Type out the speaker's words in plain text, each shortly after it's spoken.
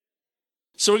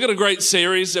So we've got a great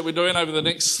series that we're doing over the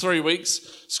next 3 weeks.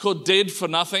 It's called Dead for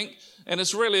Nothing, and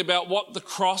it's really about what the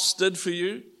cross did for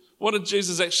you. What did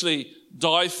Jesus actually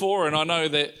die for? And I know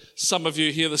that some of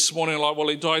you here this morning are like, well,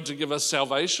 he died to give us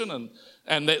salvation,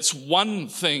 and that's one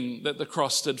thing that the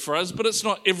cross did for us, but it's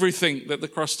not everything that the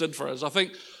cross did for us. I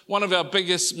think one of our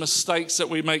biggest mistakes that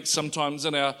we make sometimes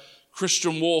in our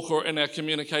Christian walk or in our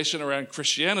communication around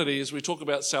Christianity is we talk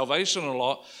about salvation a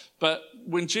lot, but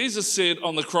when Jesus said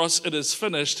on the cross, it is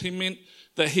finished, he meant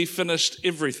that he finished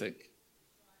everything.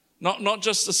 Not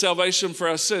just the salvation for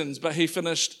our sins, but he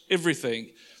finished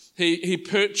everything. He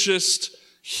purchased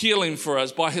healing for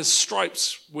us. By his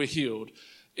stripes we're healed.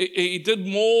 He did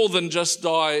more than just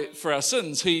die for our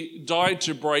sins. He died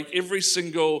to break every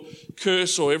single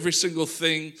curse or every single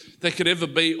thing that could ever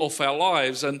be off our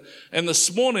lives. And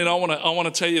this morning I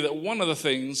want to tell you that one of the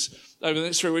things, over the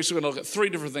next 3 weeks we're going to look at 3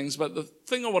 different things, but the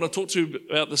thing I want to talk to you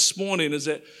about this morning is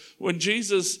that when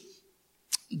Jesus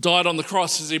died on the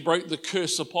cross, he broke the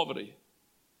curse of poverty.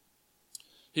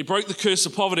 He broke the curse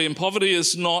of poverty, and poverty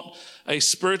is not a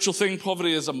spiritual thing.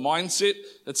 Poverty is a mindset.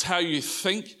 It's how you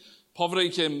think.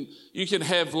 Poverty you can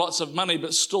have lots of money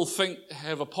but still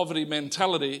have a poverty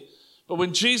mentality. But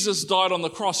when Jesus died on the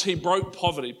cross, he broke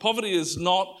poverty. Poverty is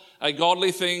not a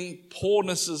godly thing.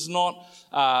 Poorness is not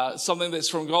something that's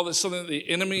from God. It's something that the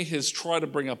enemy has tried to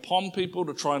bring upon people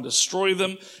to try and destroy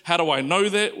them. How do I know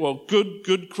that? Well,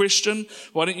 good question.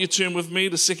 Why don't you turn with me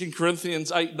to 2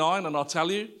 Corinthians 8:9 and I'll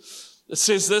tell you. It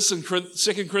says this in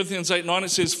 2 Corinthians 8:9.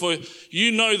 It says, "For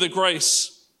you know the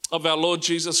grace of our Lord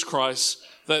Jesus Christ,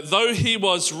 that though he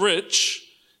was rich,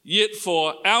 yet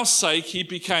for our sake he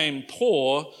became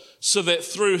poor, so that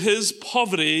through his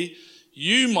poverty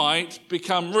you might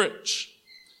become rich."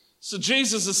 So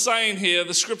Jesus is saying here,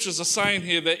 the scriptures are saying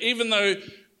here, that even though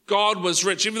God was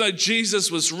rich, even though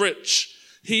Jesus was rich,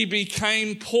 he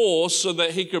became poor so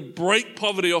that he could break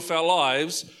poverty off our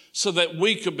lives so that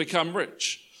we could become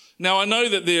rich. Now, I know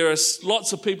that there are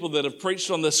lots of people that have preached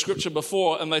on this scripture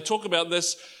before, and they talk about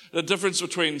this, the difference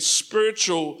between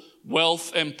spiritual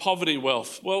wealth and poverty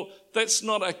wealth. Well, that's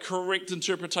not a correct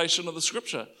interpretation of the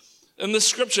scripture. In the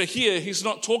scripture here, he's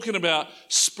not talking about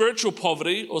spiritual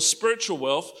poverty or spiritual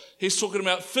wealth. He's talking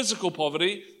about physical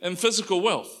poverty and physical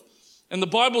wealth. And the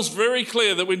Bible's very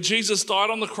clear that when Jesus died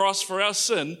on the cross for our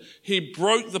sin, he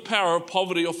broke the power of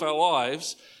poverty off our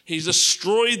lives. He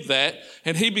destroyed that,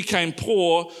 and he became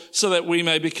poor so that we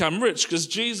may become rich. Because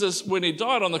Jesus, when he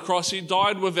died on the cross, he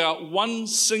died without one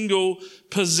single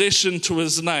possession to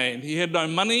his name. He had no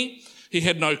money. He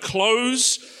had no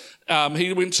clothes.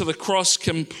 He went to the cross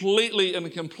completely in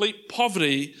complete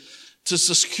poverty to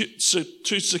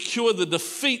secure the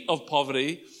defeat of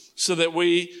poverty so that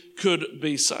we could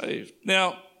be saved.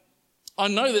 Now, I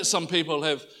know that some people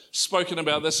have spoken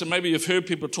about this, and maybe you've heard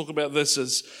people talk about this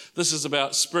as this is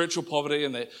about spiritual poverty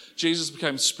and that Jesus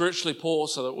became spiritually poor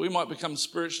so that we might become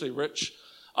spiritually rich.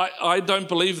 I don't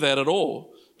believe that at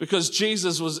all, because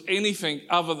Jesus was anything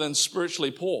other than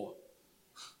spiritually poor.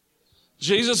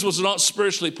 Jesus was not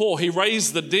spiritually poor. He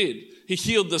raised the dead. He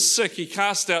healed the sick. He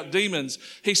cast out demons.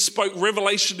 He spoke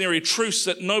revelationary truths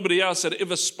that nobody else had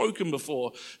ever spoken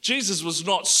before. Jesus was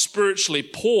not spiritually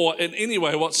poor in any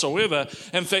way whatsoever.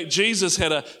 In fact, Jesus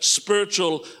had a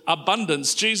spiritual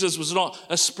abundance. Jesus was not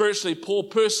a spiritually poor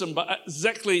person, but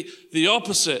exactly the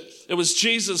opposite. It was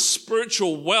Jesus'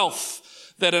 spiritual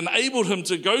wealth that enabled him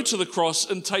to go to the cross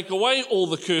and take away all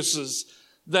the curses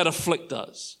that afflict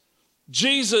us.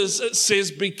 Jesus, it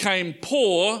says, became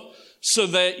poor so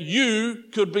that you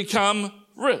could become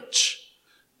rich.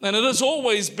 And it has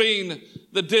always been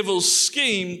the devil's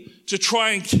scheme to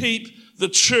try and keep the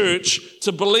church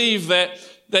to believe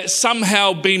that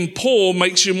somehow being poor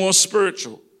makes you more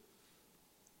spiritual.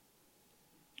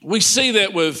 We see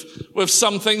that with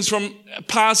some things from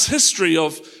past history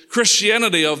of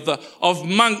Christianity, of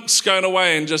monks going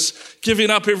away and just giving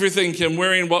up everything and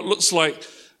wearing what looks like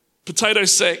potato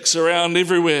sacks around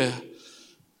everywhere.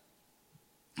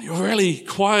 You're really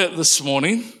quiet this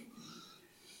morning.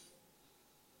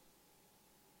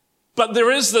 But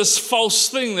there is this false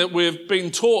thing that we've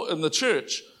been taught in the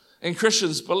church, and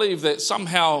Christians believe that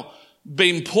somehow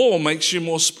being poor makes you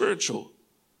more spiritual.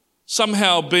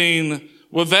 Somehow being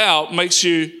without makes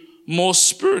you more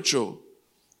spiritual.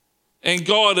 And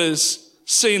God is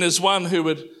seen as one who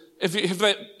would, if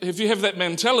you have that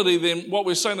mentality, then what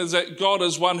we're saying is that God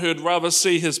is one who would rather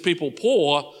see his people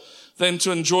poor than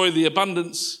to enjoy the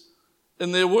abundance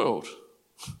in their world.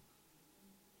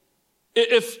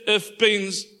 If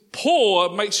being poor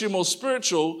makes you more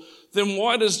spiritual, then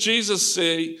why does Jesus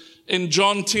say in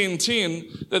John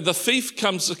 10:10 that the thief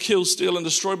comes to kill, steal, and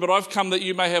destroy, but I've come that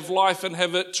you may have life and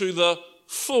have it to the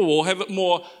full or have it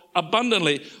more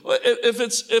abundantly. If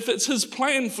it's his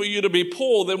plan for you to be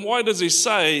poor, then why does he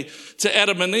say to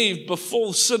Adam and Eve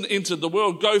before sin entered the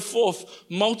world, go forth,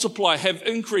 multiply, have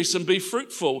increase and be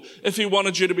fruitful, if he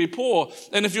wanted you to be poor?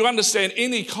 And if you understand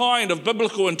any kind of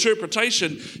biblical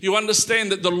interpretation, you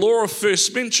understand that the law of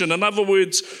first mention, in other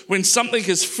words, when something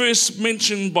is first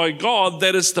mentioned by God,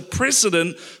 that is the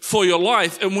precedent for your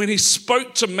life. And when he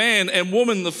spoke to man and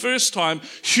woman the first time,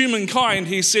 humankind,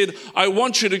 he said, I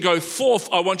want you to go forth,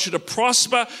 I want you to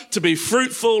prosper, to be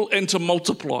fruitful, and to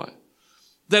multiply.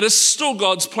 That is still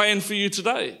God's plan for you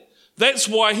today. That's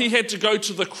why he had to go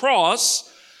to the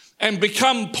cross and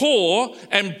become poor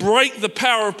and break the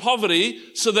power of poverty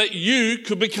so that you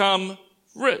could become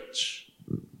rich.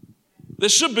 There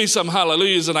should be some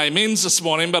hallelujahs and amens this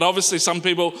morning, but obviously some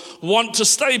people want to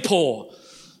stay poor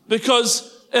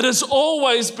because it has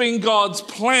always been God's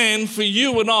plan for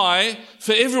you and I,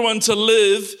 for everyone to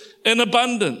live in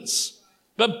abundance.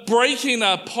 But breaking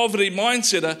a poverty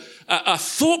mindset, a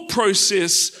thought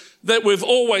process that we've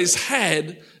always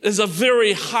had, is a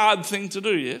very hard thing to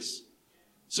do, yes?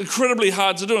 It's incredibly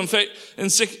hard to do. In fact,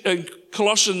 in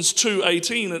Colossians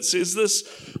 2:18, it says this,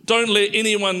 don't let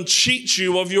anyone cheat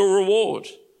you of your reward.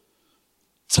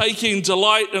 Taking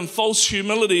delight in false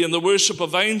humility and the worship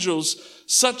of angels,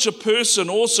 such a person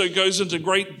also goes into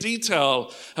great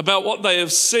detail about what they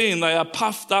have seen. They are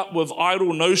puffed up with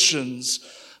idle notions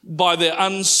by their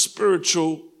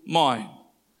unspiritual mind.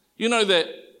 You know that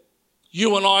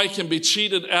you and I can be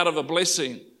cheated out of a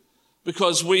blessing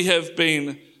because we have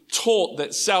been taught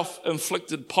that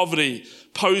self-inflicted poverty,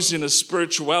 posing as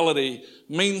spirituality,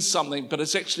 means something, but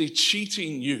it's actually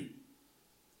cheating you.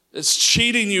 It's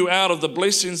cheating you out of the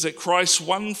blessings that Christ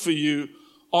won for you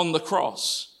on the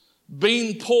cross.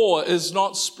 Being poor is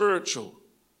not spiritual.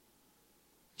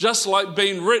 Just like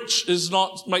being rich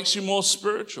makes you more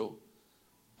spiritual.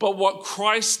 But what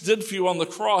Christ did for you on the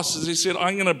cross is he said,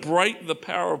 I'm going to break the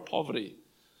power of poverty.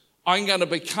 I'm going to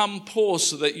become poor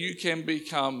so that you can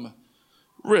become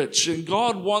rich. And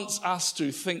God wants us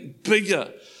to think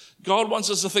bigger. God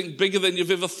wants us to think bigger than you've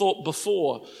ever thought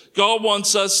before. God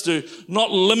wants us to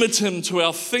not limit him to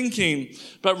our thinking,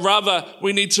 but rather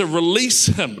we need to release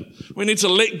him. We need to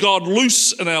let God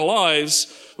loose in our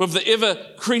lives with the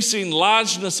ever-increasing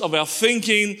largeness of our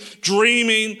thinking,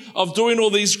 dreaming of doing all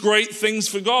these great things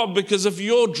for God. Because if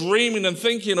you're dreaming and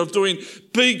thinking of doing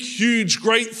big, huge,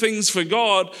 great things for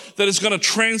God that is going to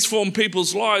transform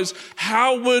people's lives,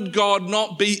 how would God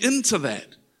not be into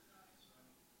that?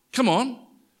 Come on.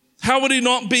 How would he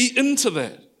not be into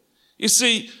that? You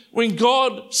see, when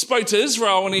God spoke to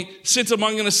Israel and he said to them,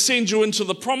 I'm going to send you into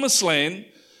the promised land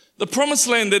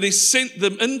that he sent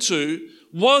them into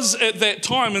was at that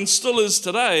time and still is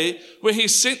today, where he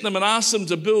sent them and asked them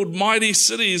to build mighty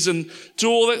cities and do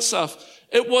all that stuff.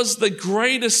 It was the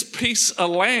greatest piece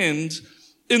of land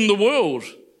in the world.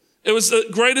 It was the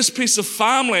greatest piece of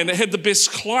farmland. It had the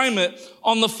best climate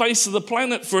on the face of the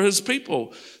planet for his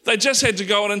people. They just had to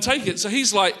go in and take it. So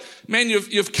he's like, man,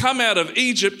 you've come out of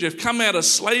Egypt, you've come out of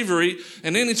slavery,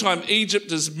 and anytime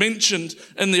Egypt is mentioned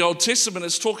in the Old Testament,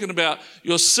 it's talking about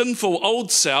your sinful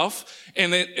old self,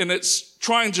 and it's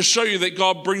trying to show you that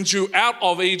God brings you out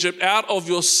of Egypt, out of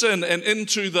your sin, and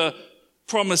into the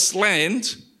promised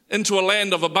land, into a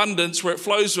land of abundance where it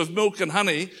flows with milk and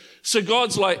honey. So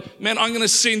God's like, man, I'm going to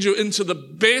send you into the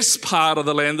best part of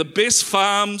the land, the best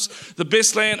farms, the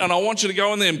best land, and I want you to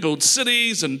go in there and build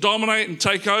cities and dominate and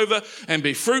take over and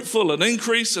be fruitful and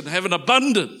increase and have an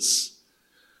abundance.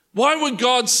 Why would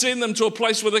God send them to a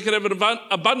place where they could have an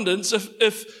abundance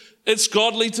if it's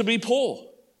godly to be poor?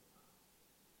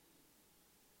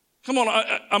 Come on,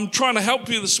 I'm trying to help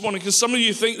you this morning because some of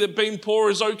you think that being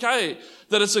poor is okay,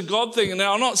 that it's a God thing. And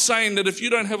now I'm not saying that if you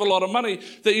don't have a lot of money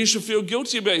that you should feel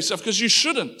guilty about yourself, because you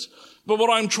shouldn't. But what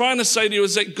I'm trying to say to you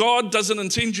is that God doesn't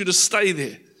intend you to stay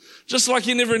there. Just like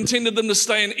he never intended them to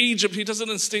stay in Egypt, he doesn't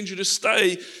intend you to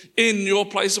stay in your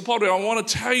place of poverty. I want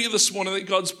to tell you this morning that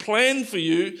God's plan for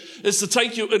you is to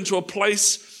take you into a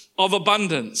place of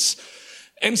abundance.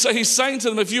 And so he's saying to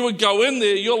them, if you would go in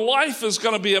there, your life is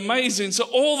going to be amazing. So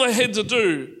all they had to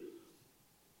do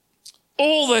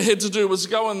was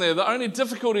go in there. The only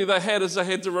difficulty they had is they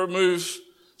had to remove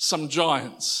some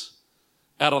giants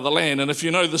out of the land. And if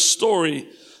you know the story,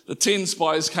 the 10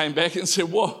 spies came back and said,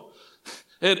 whoa,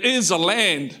 it is a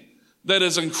land that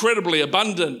is incredibly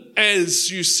abundant,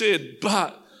 as you said,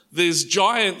 but there's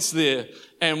giants there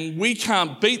and we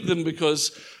can't beat them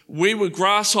because we were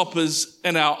grasshoppers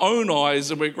in our own eyes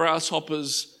and we're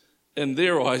grasshoppers in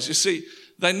their eyes. You see,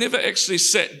 they never actually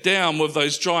sat down with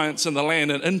those giants in the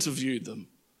land and interviewed them.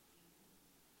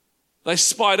 They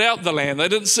spied out the land. They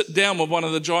didn't sit down with one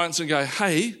of the giants and go,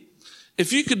 hey,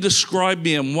 if you could describe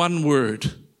me in one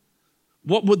word,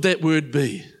 what would that word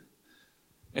be?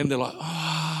 And they're like,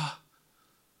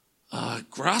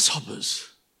 grasshoppers.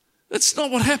 That's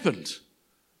not what happened.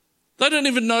 They don't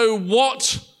even know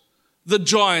what the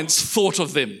giants thought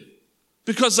of them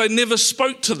because they never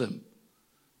spoke to them.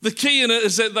 The key in it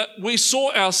is that we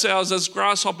saw ourselves as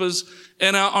grasshoppers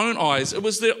in our own eyes. It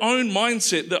was their own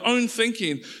mindset, their own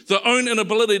thinking, their own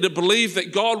inability to believe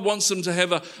that God wants them to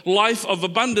have a life of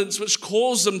abundance, which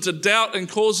caused them to doubt and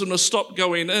caused them to stop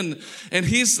going in. And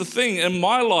here's the thing, in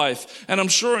my life, and I'm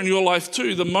sure in your life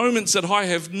too, the moments that I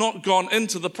have not gone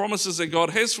into the promises that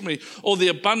God has for me or the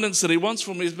abundance that he wants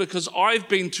for me is because I've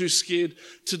been too scared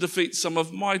to defeat some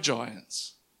of my giants.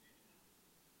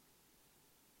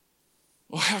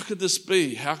 Well, how could this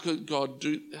be? How could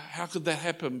that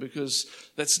happen? Because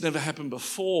that's never happened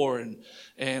before.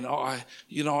 And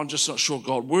I'm just not sure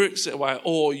God works that way.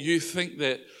 Or you think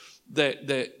that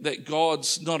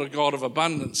God's not a God of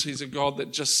abundance. He's a God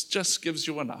that just gives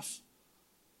you enough.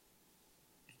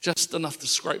 Just enough to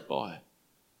scrape by.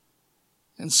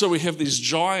 And so we have these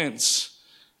giants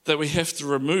that we have to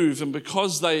remove. And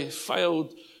because they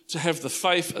failed to have the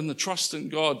faith and the trust in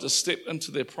God to step into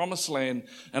their promised land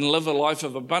and live a life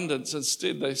of abundance,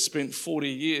 instead they spent 40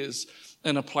 years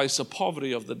in a place of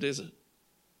poverty of the desert.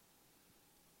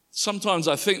 Sometimes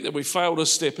I think that we fail to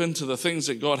step into the things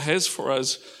that God has for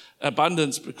us,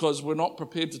 abundance, because we're not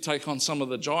prepared to take on some of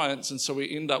the giants, and so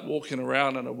we end up walking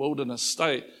around in a wilderness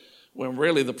state when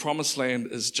really the promised land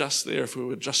is just there if we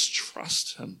would just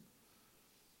trust him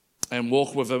and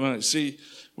walk with him. And see,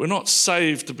 we're not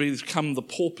saved to become the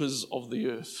paupers of the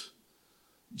earth.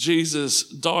 Jesus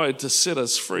died to set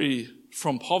us free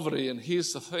from poverty. And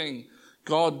here's the thing,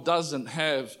 God doesn't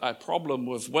have a problem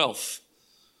with wealth.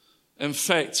 In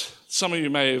fact, some of you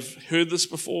may have heard this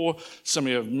before. Some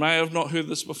of you may have not heard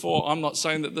this before. I'm not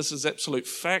saying that this is absolute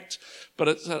fact, but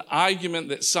it's an argument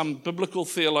that some biblical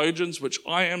theologians, which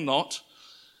I am not,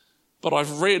 but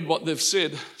I've read what they've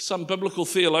said. Some biblical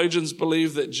theologians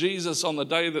believe that Jesus, on the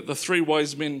day that the three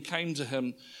wise men came to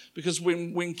him, because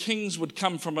when kings would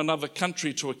come from another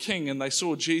country to a king and they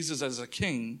saw Jesus as a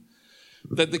king,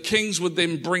 that the kings would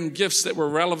then bring gifts that were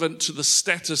relevant to the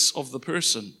status of the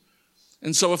person.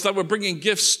 And so if they were bringing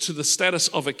gifts to the status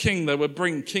of a king, they would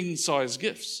bring king-size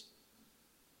gifts.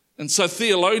 And so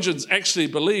theologians actually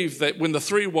believe that when the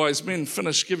three wise men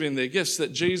finished giving their gifts,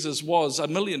 that Jesus was a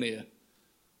millionaire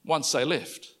once they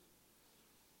left.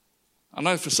 I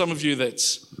know for some of you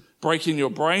that's breaking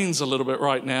your brains a little bit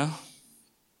right now.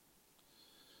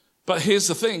 But here's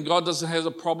the thing, God doesn't have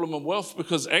a problem of wealth,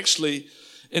 because actually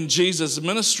in Jesus'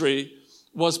 ministry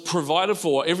was provided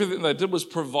for. Everything they did was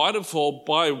provided for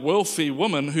by wealthy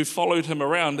women who followed him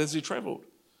around as he traveled.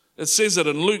 It says that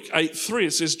in Luke 8:3,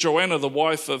 it says Joanna, the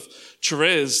wife of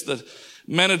Cherez, the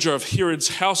manager of Herod's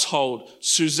household,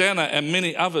 Susanna, and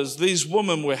many others, these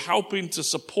women were helping to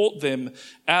support them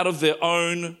out of their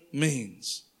own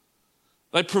means.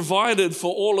 They provided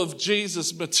for all of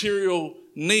Jesus' material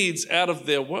needs out of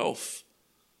their wealth.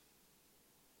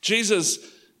 Jesus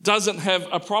doesn't have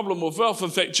a problem with wealth. In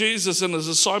fact, Jesus and his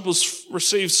disciples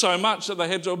received so much that they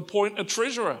had to appoint a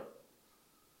treasurer.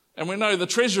 And we know the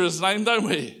treasurer's name, don't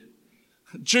we?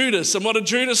 Judas. And what did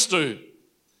Judas do?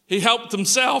 He helped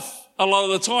himself a lot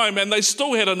of the time, and they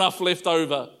still had enough left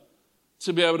over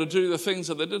to be able to do the things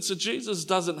that they did. So Jesus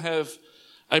doesn't have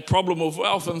a problem with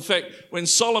wealth. In fact, when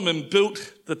Solomon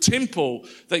built the temple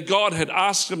that God had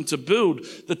asked him to build,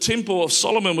 the temple of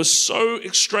Solomon was so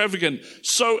extravagant,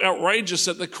 so outrageous,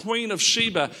 that the Queen of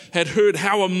Sheba had heard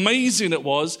how amazing it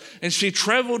was, and she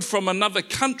traveled from another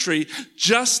country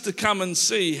just to come and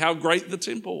see how great the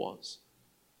temple was.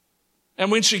 And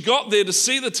when she got there to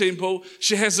see the temple,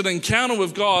 she has an encounter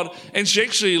with God, and she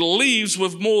actually leaves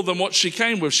with more than what she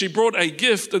came with. She brought a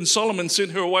gift, and Solomon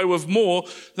sent her away with more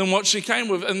than what she came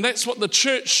with. And that's what the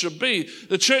church should be.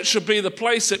 The church should be the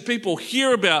place that people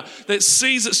hear about, that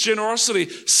sees its generosity,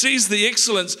 sees the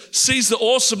excellence, sees the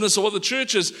awesomeness of what the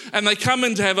church is, and they come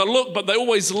in to have a look, but they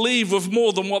always leave with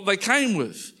more than what they came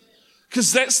with.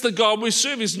 Because that's the God we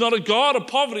serve. He's not a God of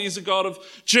poverty. He's a God of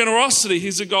generosity.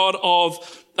 He's a God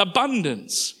of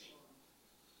abundance.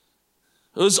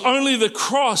 It was only on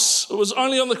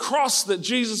the cross that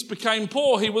Jesus became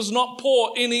poor. He was not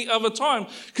poor any other time,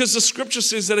 because the scripture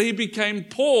says that he became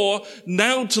poor,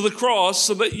 nailed to the cross,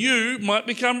 so that you might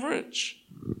become rich.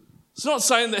 It's not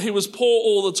saying that he was poor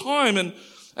all the time.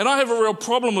 And And I have a real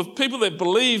problem with people that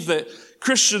believe that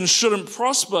Christians shouldn't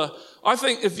prosper. I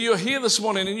think if you're here this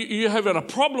morning and you're having a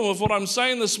problem with what I'm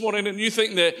saying this morning and you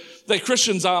think that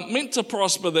Christians aren't meant to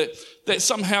prosper, that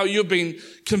somehow you've been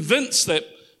convinced that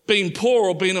being poor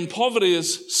or being in poverty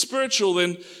is spiritual,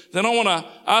 then I want to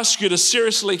ask you to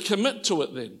seriously commit to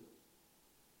it then.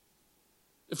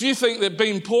 If you think that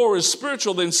being poor is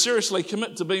spiritual, then seriously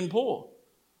commit to being poor.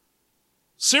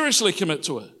 Seriously commit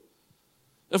to it.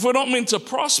 If we're not meant to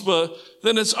prosper,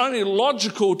 then it's only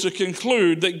logical to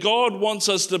conclude that God wants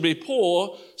us to be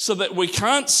poor so that we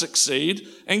can't succeed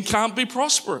and can't be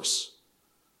prosperous.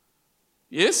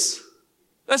 Yes?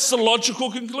 That's the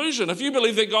logical conclusion. If you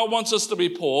believe that God wants us to be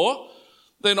poor,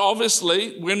 then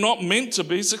obviously we're not meant to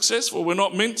be successful. We're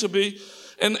not meant to be,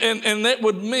 and that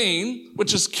would mean,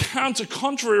 which is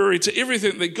contrary to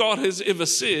everything that God has ever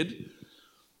said,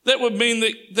 that would mean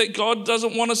that God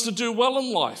doesn't want us to do well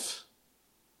in life.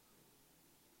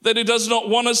 That he does not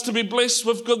want us to be blessed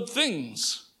with good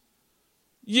things.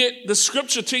 Yet the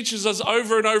scripture teaches us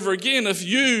over and over again, if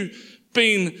you,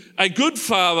 being a good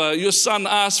father, your son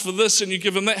asks for this and you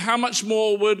give him that, how much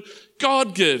more would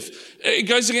God give? It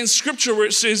goes against scripture where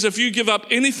it says if you give up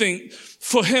anything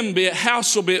for him, be it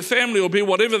house or be it family or be it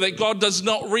whatever, that God does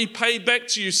not repay back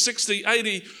to you 60,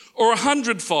 80 or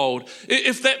 100-fold.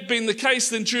 If that been the case,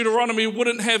 then Deuteronomy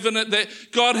wouldn't have in it that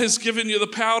God has given you the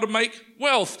power to make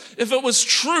wealth. If it was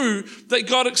true that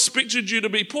God expected you to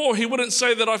be poor, he wouldn't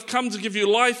say that I've come to give you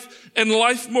life and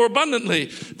life more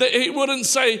abundantly. That he wouldn't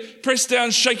say press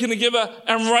down, shaking together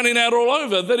and running out all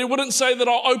over. That he wouldn't say that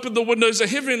I'll open the windows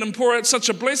of heaven and pour out such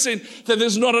a blessing that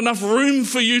there's not enough room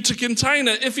for you to contain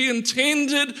it. If he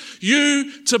intended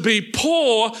you to be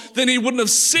poor, then he wouldn't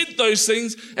have said those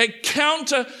things.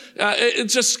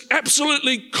 It's just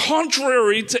absolutely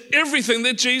contrary to everything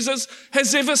that Jesus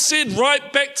has ever said,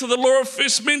 right back to the law of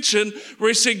first mention, where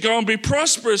he said, go and be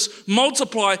prosperous,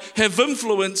 multiply, have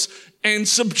influence, and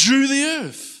subdue the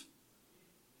earth.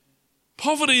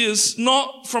 Poverty is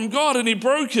not from God, and he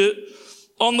broke it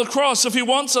on the cross. If he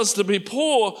wants us to be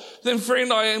poor, then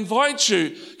friend, I invite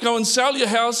you, go and sell your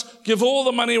house, give all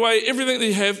the money away, everything that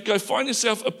you have, go find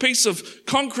yourself a piece of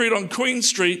concrete on Queen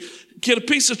Street, get a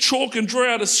piece of chalk and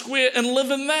draw out a square and live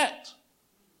in that.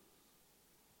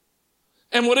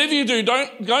 And whatever you do,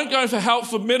 don't go for help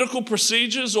for medical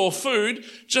procedures or food.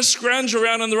 Just scrounge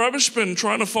around in the rubbish bin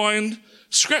trying to find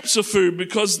scraps of food,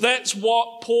 because that's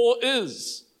what poor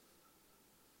is.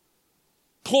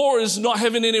 Poor is not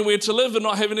having anywhere to live and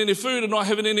not having any food and not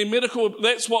having any medical.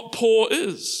 That's what poor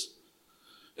is.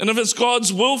 And if it's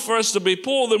God's will for us to be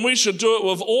poor, then we should do it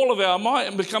with all of our might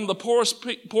and become the poorest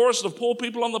of poor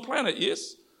people on the planet,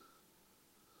 yes?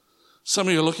 Some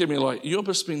of you look at me like, you're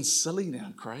just being silly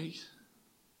now, Craig.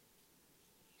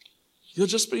 You're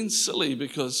just being silly,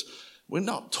 because we're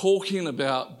not talking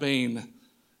about being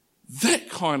that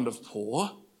kind of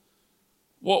poor.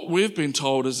 What we've been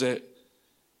told is that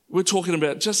we're talking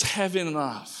about just having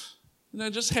enough.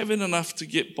 Just having enough to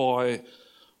get by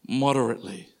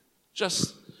moderately.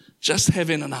 Just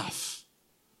having enough.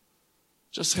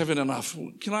 Just having enough.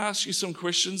 Can I ask you some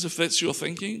questions if that's your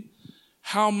thinking?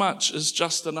 How much is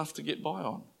just enough to get by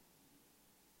on?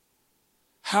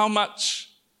 How much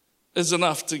is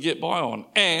enough to get by on?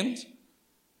 And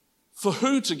for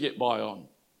who to get by on?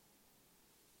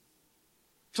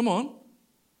 Come on.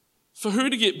 For who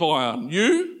to get by on?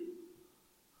 You?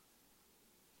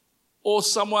 Or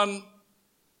someone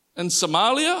in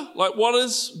Somalia? Like, what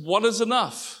is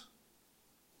enough?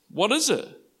 What is it?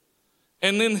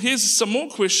 And then here's some more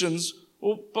questions.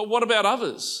 Well, but what about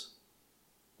others?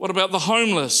 What about the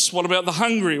homeless? What about the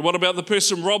hungry? What about the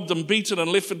person robbed and beaten and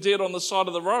left for dead on the side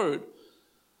of the road?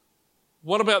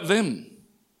 What about them?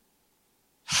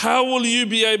 How will you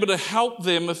be able to help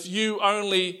them if you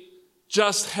only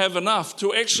just have enough?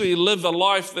 To actually live a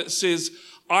life that says,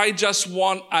 I just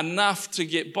want enough to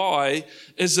get by,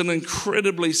 is an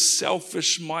incredibly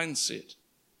selfish mindset.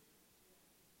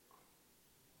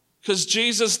 Because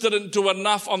Jesus didn't do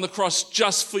enough on the cross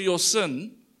just for your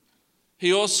sin.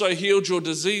 He also healed your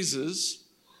diseases.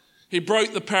 He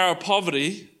broke the power of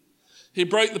poverty. He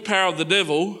broke the power of the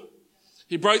devil.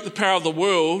 He broke the power of the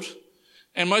world.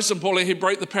 And most importantly, he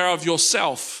broke the power of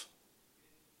yourself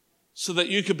so that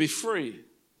you could be free.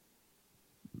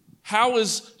 How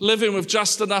is living with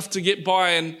just enough to get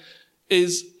by, and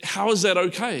how is that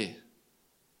okay?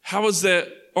 How is that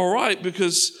all right?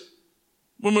 Because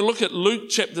when we look at Luke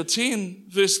chapter 10,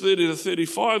 verse 30 to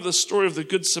 35, the story of the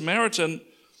Good Samaritan,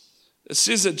 it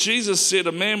says that Jesus said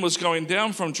a man was going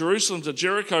down from Jerusalem to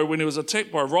Jericho when he was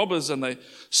attacked by robbers, and they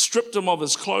stripped him of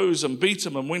his clothes and beat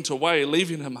him and went away,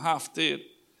 leaving him half dead.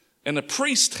 And a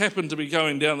priest happened to be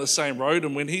going down the same road,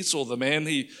 and when he saw the man,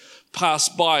 he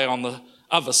passed by on the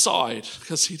other side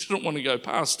because he didn't want to go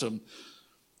past him.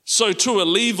 So to a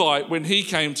Levite, when he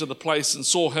came to the place and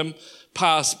saw him,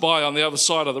 passed by on the other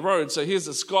side of the road. So here's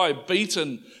this guy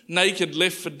beaten, naked,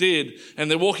 left for dead,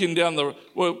 and they're walking down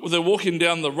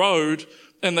the road,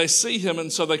 and they see him,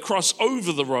 and so they cross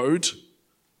over the road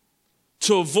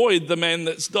to avoid the man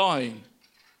that's dying.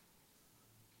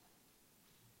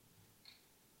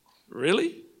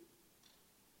 Really?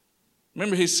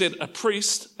 Remember, he said a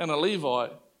priest and a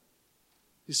Levite.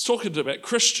 He's talking about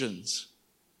Christians.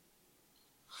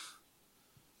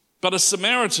 But a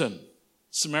Samaritan.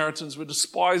 Samaritans were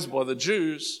despised by the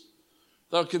Jews.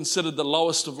 They were considered the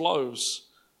lowest of lows.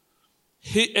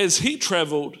 As he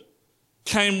traveled,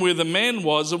 came where the man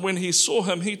was, and when he saw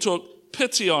him, he took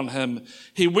pity on him.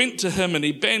 He went to him and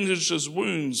he bandaged his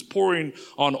wounds, pouring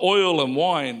on oil and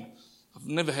wine. I've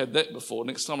never had that before.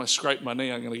 Next time I scrape my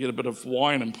knee, I'm going to get a bit of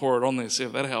wine and pour it on there, see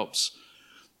if that helps.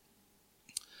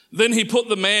 Then he put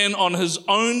the man on his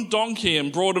own donkey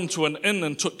and brought him to an inn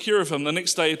and took care of him. The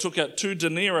next day he took out 2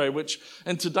 denarii, which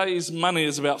in today's money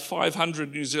is about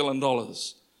 500 New Zealand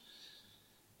dollars,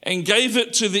 and gave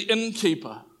it to the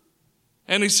innkeeper.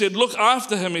 And he said, look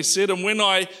after him, he said, and when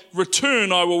I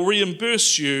return, I will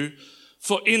reimburse you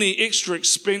for any extra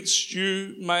expense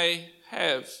you may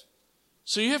have.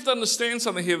 So you have to understand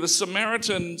something here. The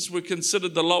Samaritans were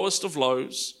considered the lowest of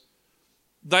lows.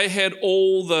 They had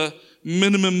all the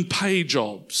minimum pay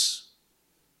jobs.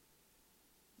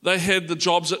 They had the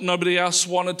jobs that nobody else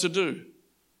wanted to do.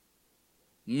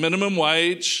 Minimum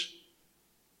wage.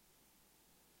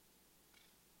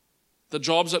 The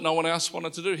jobs that no one else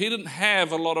wanted to do. He didn't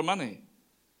have a lot of money.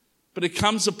 But he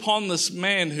comes upon this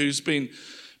man who's been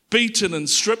beaten and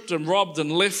stripped and robbed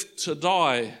and left to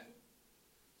die.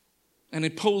 And he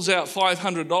pulls out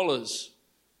 $500,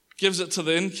 gives it to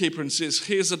the innkeeper and says,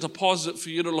 here's a deposit for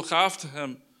you to look after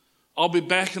him. I'll be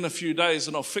back in a few days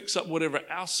and I'll fix up whatever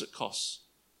else it costs.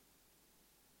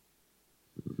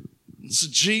 And so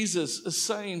Jesus is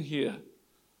saying here,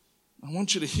 I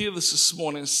want you to hear this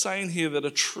morning, saying here that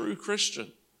a true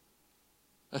Christian,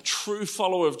 a true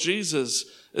follower of Jesus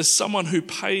is someone who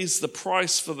pays the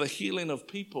price for the healing of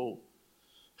people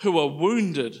who are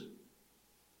wounded.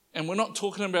 And we're not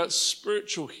talking about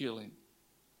spiritual healing.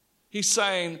 He's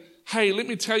saying, hey, let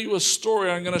me tell you a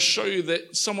story. I'm going to show you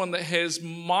that someone that has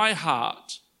my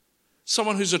heart,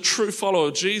 someone who's a true follower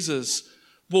of Jesus,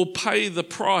 will pay the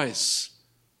price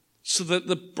so that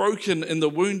the broken and the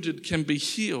wounded can be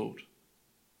healed.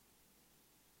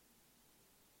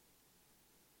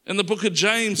 In the book of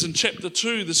James, in chapter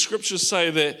 2, the scriptures say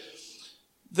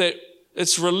that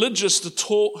it's religious to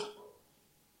talk.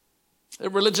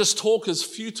 Religious talk is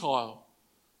futile,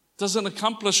 doesn't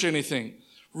accomplish anything.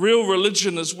 Real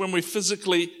religion is when we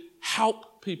physically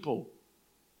help people.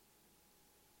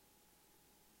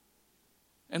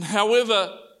 And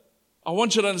however, I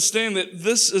want you to understand that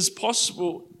this is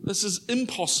possible, this is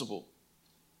impossible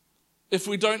if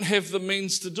we don't have the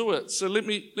means to do it. So let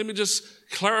me just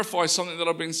clarify something that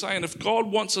I've been saying. If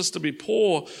God wants us to be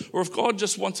poor, or if God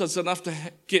just wants us enough to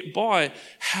get by,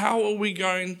 how are we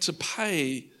going to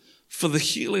pay for the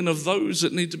healing of those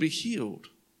that need to be healed?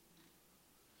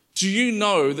 Do you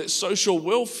know that social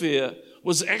welfare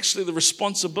was actually the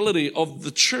responsibility of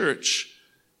the church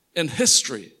in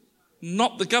history,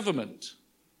 not the government?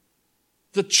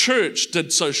 The church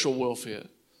did social welfare.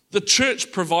 The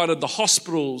church provided the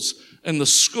hospitals and the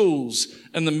schools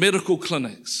and the medical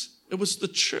clinics. It was the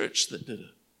church that did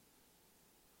it.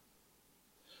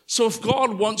 So if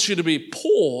God wants you to be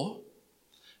poor,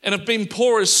 and if being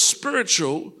poor is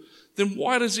spiritual, then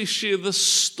why does he share this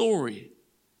story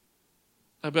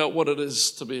about what it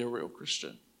is to be a real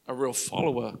Christian, a real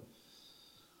follower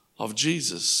of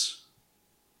Jesus?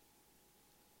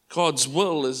 God's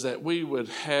will is that we would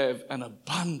have an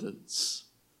abundance,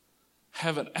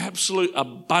 have an absolute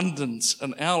abundance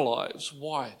in our lives.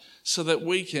 Why? So that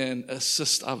we can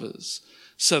assist others,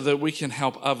 so that we can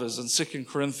help others. In 2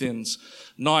 Corinthians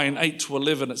 9,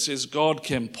 8-11, it says, God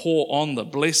can pour on the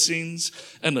blessings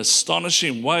in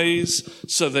astonishing ways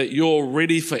so that you're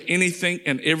ready for anything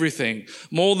and everything,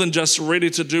 more than just ready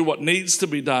to do what needs to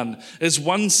be done. As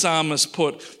one psalmist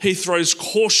put, he throws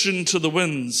caution to the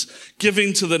winds,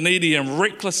 giving to the needy and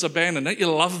reckless abandon. Don't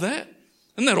you love that?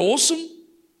 Isn't that awesome?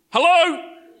 Hello?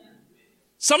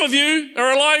 Some of you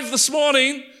are alive this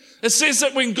morning It says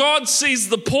that when God sees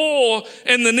the poor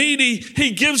and the needy,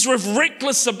 he gives with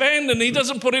reckless abandon. He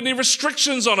doesn't put any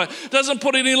restrictions on it, doesn't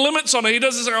put any limits on it. He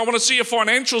doesn't say, I want to see your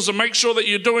financials and make sure that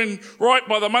you're doing right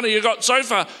by the money you got so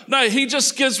far. No, he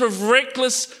just gives with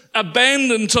reckless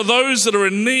abandon to those that are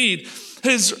in need.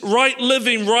 His right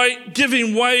living, right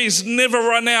giving ways never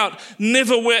run out,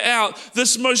 never wear out.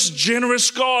 This most generous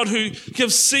God who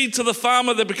gives seed to the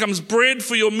farmer that becomes bread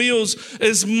for your meals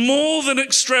is more than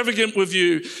extravagant with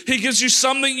you. He gives you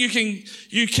something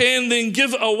you can then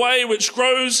give away, which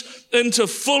grows into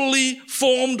fully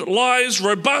formed lives,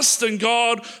 robust in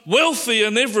God, wealthy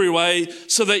in every way,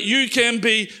 so that you can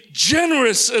be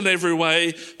generous in every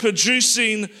way,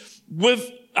 producing with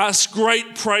us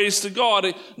great praise to God.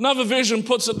 Another version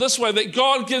puts it this way, that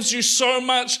God gives you so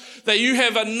much that you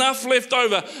have enough left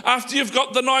over. After you've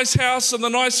got the nice house and the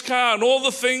nice car and all the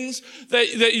things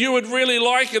that you would really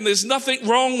like, and there's nothing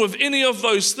wrong with any of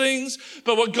those things,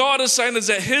 but what God is saying is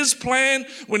that his plan,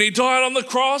 when he died on the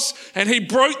cross and he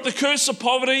broke the curse of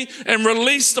poverty and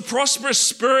released the prosperous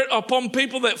spirit upon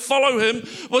people that follow him,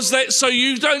 was that so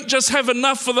you don't just have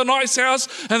enough for the nice house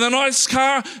and the nice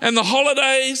car and the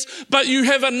holidays, but you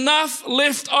have enough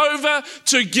left over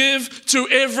to give to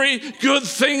every good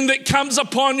thing that comes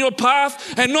upon your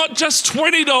path, and not just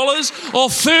 $20 or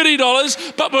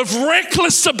 $30, but with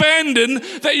reckless abandon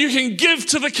that you can give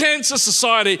to the Cancer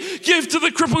Society, give to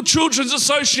the Crippled Children's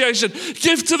Association,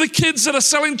 give to the kids that are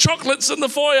selling chocolates in the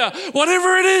foyer,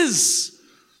 whatever it is.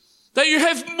 That you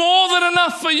have more than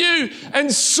enough for you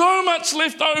and so much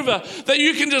left over that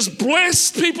you can just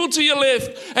bless people to your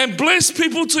left and bless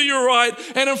people to your right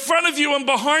and in front of you and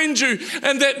behind you,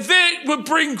 and that would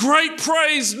bring great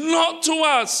praise not to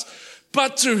us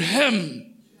but to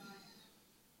him.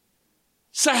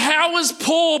 So how has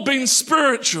Paul been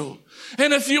spiritual?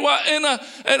 And if you are in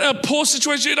a poor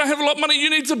situation, you don't have a lot of money, you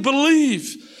need to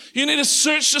believe. You need to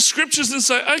search the scriptures and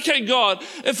say, okay, God,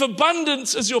 if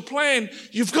abundance is your plan,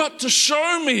 you've got to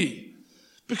show me,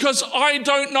 because I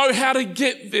don't know how to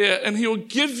get there. And he'll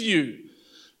give you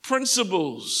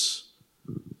principles,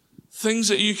 things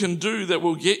that you can do that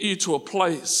will get you to a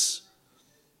place.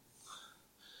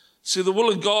 See, the will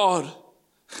of God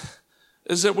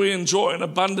is that we enjoy an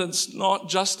abundance not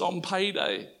just on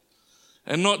payday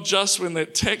and not just when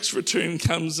that tax return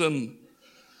comes in.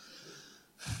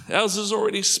 Ours is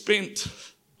already spent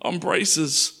on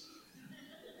braces.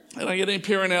 And I get any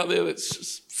parent out there that's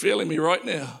just feeling me right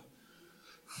now.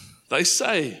 They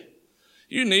say,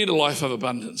 you need a life of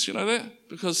abundance. You know that?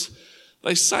 Because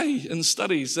they say in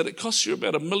studies that it costs you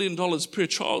about $1 million per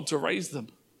child to raise them.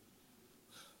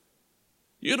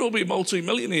 You'd all be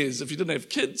multi-millionaires if you didn't have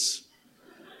kids.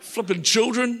 Flipping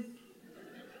children.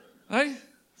 Hey?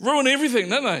 Ruin everything,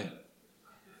 don't they?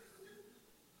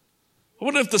 I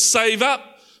wouldn't have to save up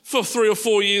for 3 or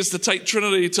 4 years to take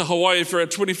Trinity to Hawaii for our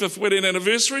 25th wedding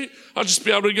anniversary. I'd just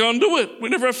be able to go and do it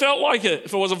whenever I felt like it,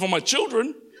 if it wasn't for my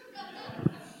children.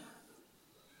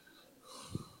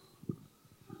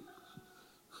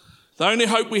 The only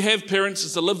hope we have, parents,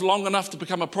 is to live long enough to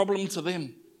become a problem to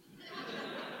them.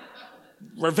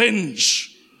 Revenge.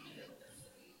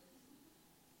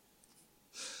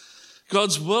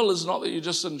 God's will is not that you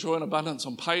just enjoy an abundance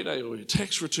on payday or your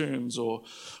tax returns or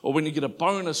when you get a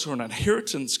bonus or an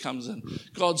inheritance comes in.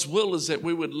 God's will is that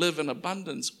we would live in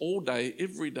abundance all day,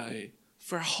 every day,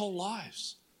 for our whole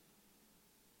lives.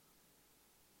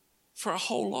 For our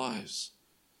whole lives.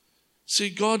 See,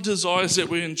 God desires that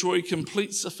we enjoy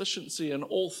complete sufficiency in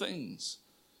all things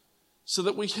so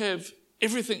that we have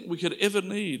everything we could ever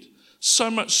need,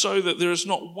 so much so that there is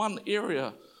not one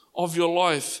area of your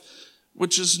life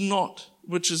which is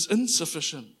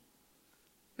insufficient.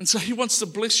 And so he wants to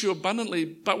bless you abundantly,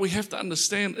 but we have to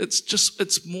understand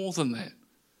it's more than that.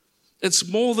 It's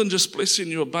more than just blessing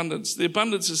you abundance. The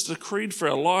abundance is decreed for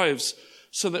our lives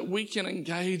so that we can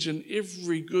engage in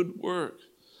every good work.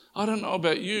 I don't know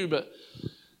about you, but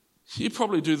you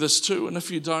probably do this too. And if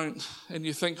you don't, and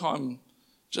you think I'm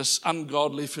just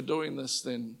ungodly for doing this,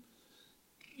 then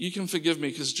you can forgive me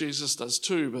because Jesus does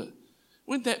too. But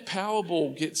when that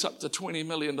Powerball gets up to $20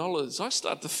 million, I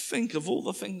start to think of all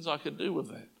the things I could do with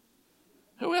that.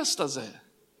 Who else does that?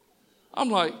 I'm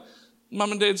like,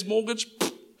 Mum and Dad's mortgage,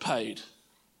 paid.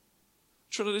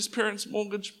 Trinity's parents'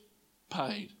 mortgage,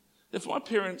 paid. If my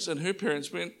parents and her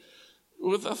parents went,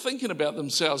 without thinking about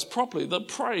themselves properly, they'd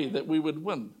pray that we would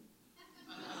win.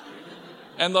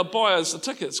 And they'd buy us the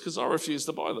tickets because I refused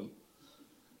to buy them,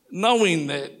 knowing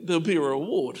that there'll be a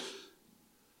reward.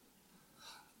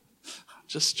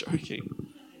 Just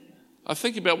joking. I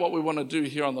think about what we want to do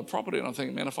here on the property and I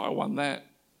think, man, if I won that,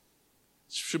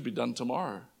 it should be done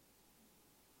tomorrow.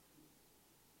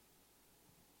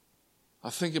 I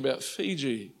think about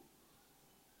Fiji,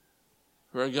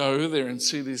 where I go over there and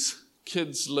see these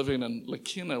kids living in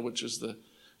Lakina, which is the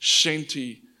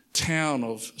shanty town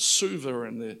of Suva,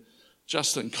 and they're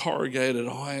just in corrugated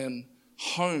iron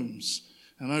homes.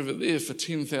 And over there, for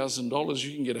 $10,000,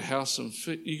 you can get a house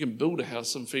you can build a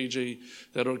house in Fiji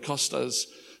that would cost us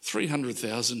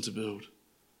 $300,000 to build.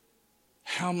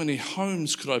 How many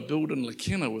homes could I build in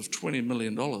Lakina with $20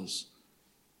 million?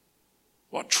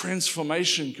 What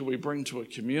transformation could we bring to a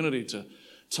community,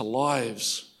 to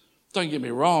lives? Don't get me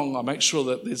wrong, I make sure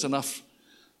that there's enough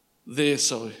there,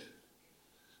 so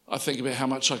I think about how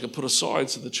much I could put aside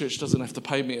so the church doesn't have to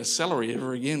pay me a salary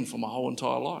ever again for my whole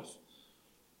entire life.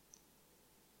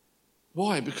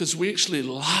 Why? Because we actually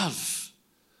love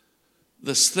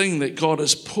this thing that God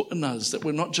has put in us, that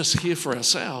we're not just here for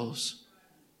ourselves.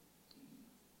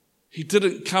 He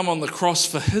didn't come on the cross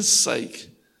for his sake.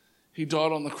 He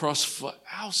died on the cross for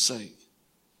our sake.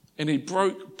 And he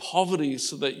broke poverty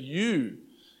so that you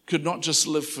could not just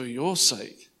live for your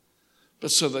sake,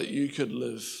 but so that you could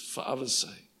live for others'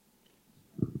 sake.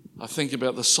 I think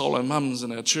about the solo mums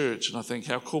in our church, and I think,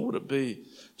 how cool would it be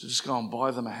to just go and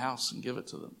buy them a house and give it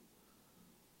to them?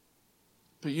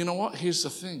 But you know what? Here's the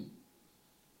thing.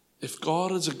 If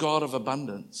God is a God of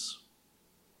abundance,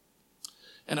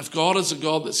 and if God is a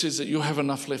God that says that you have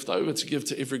enough left over to give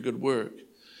to every good work,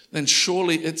 then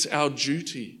surely it's our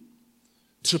duty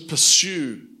to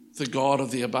pursue the God of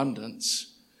the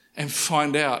abundance and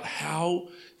find out, how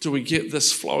do we get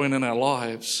this flowing in our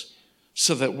lives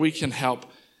so that we can help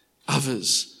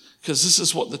others? Because this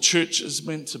is what the church is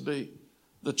meant to be.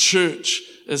 The church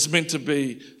is meant to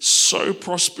be so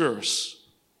prosperous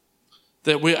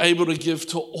that we're able to give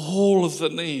to all of the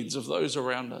needs of those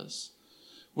around us.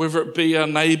 Whether it be our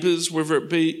neighbors, whether it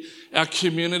be our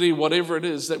community, whatever it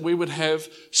is, that we would have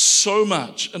so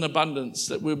much in abundance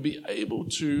that we'll be able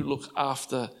to look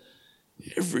after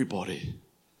everybody.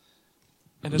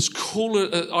 And as cool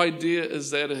an idea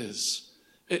as that is,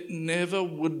 it never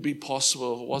would be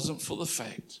possible if it wasn't for the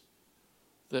fact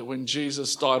that when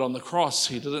Jesus died on the cross,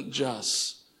 he didn't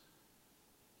just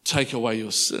take away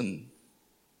your sin,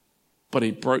 but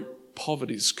he broke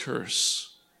poverty's curse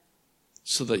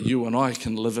so that you and I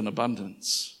can live in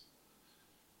abundance.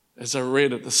 As I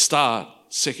read at the start,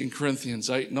 2 Corinthians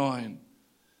 8:9, and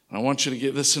I want you to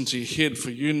get this into your head,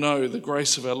 for you know the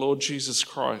grace of our Lord Jesus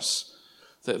Christ,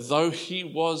 that though he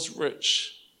was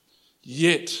rich,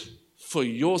 yet for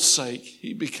your sake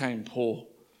he became poor,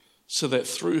 so that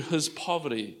through his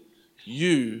poverty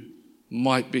you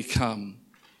might become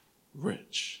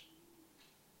rich.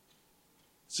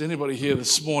 Is anybody here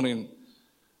this morning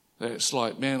that's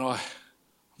like, man, I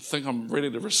think I'm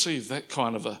ready to receive that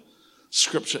kind of a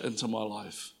scripture into my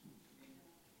life?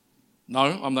 No,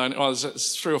 I'm the only,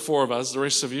 there's 3 or 4 of us. The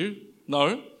rest of you?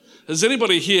 No. Does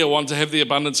anybody here want to have the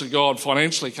abundance of God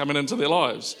financially coming into their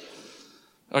lives?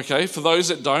 Okay, for those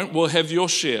that don't, we'll have your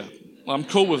share. I'm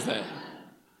cool with that.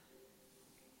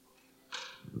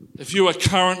 If you are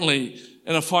currently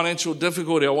in a financial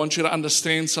difficulty, I want you to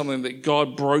understand something, that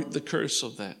God broke the curse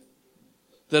of that.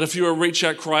 That if you will reach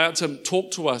out, cry out to him,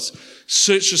 talk to us,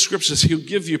 search the scriptures, he'll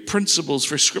give you principles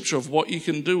for scripture of what you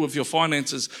can do with your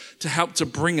finances to help to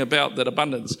bring about that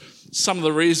abundance. Some of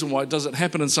the reason why it doesn't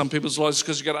happen in some people's lives is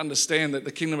because you've got to understand that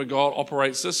the kingdom of God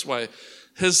operates this way.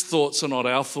 His thoughts are not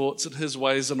our thoughts, and his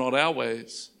ways are not our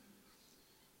ways.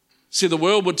 See, the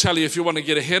world would tell you, if you want to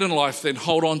get ahead in life, then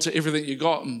hold on to everything you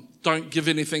got and don't give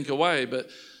anything away. But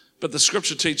the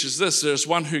scripture teaches this: there's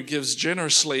one who gives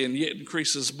generously and yet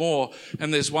increases more,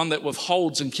 and there's one that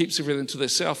withholds and keeps everything to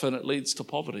themselves, and it leads to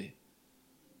poverty.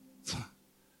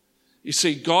 You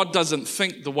see, God doesn't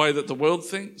think the way that the world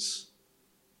thinks.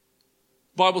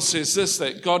 The Bible says this,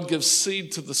 that God gives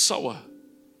seed to the sower.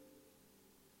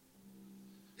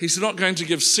 He's not going to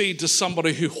give seed to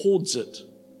somebody who hoards it.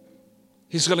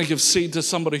 He's going to give seed to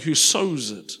somebody who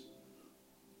sows it.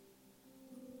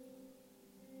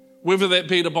 Whether that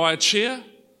be to buy a chair,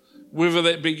 whether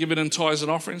that be given in tithes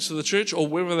and offerings to the church, or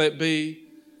whether that be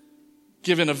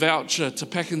giving a voucher to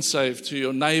Pack and Save to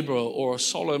your neighbour or a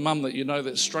solo mum that you know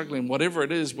that's struggling, whatever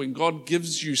it is, when God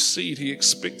gives you seed, he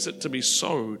expects it to be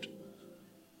sowed.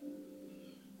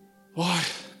 Why?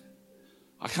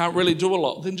 I can't really do a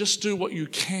lot. Then just do what you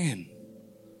can.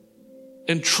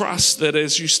 And trust that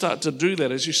as you start to do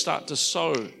that, as you start to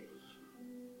sow,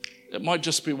 it might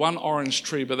just be one orange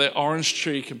tree, but that orange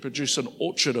tree can produce an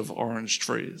orchard of orange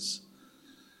trees.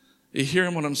 Are you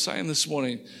hearing what I'm saying this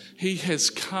morning? He has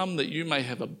come that you may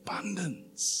have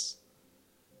abundance,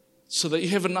 so that you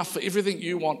have enough for everything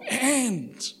you want,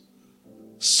 and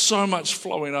so much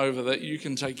flowing over that you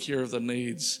can take care of the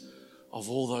needs of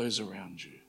all those around you.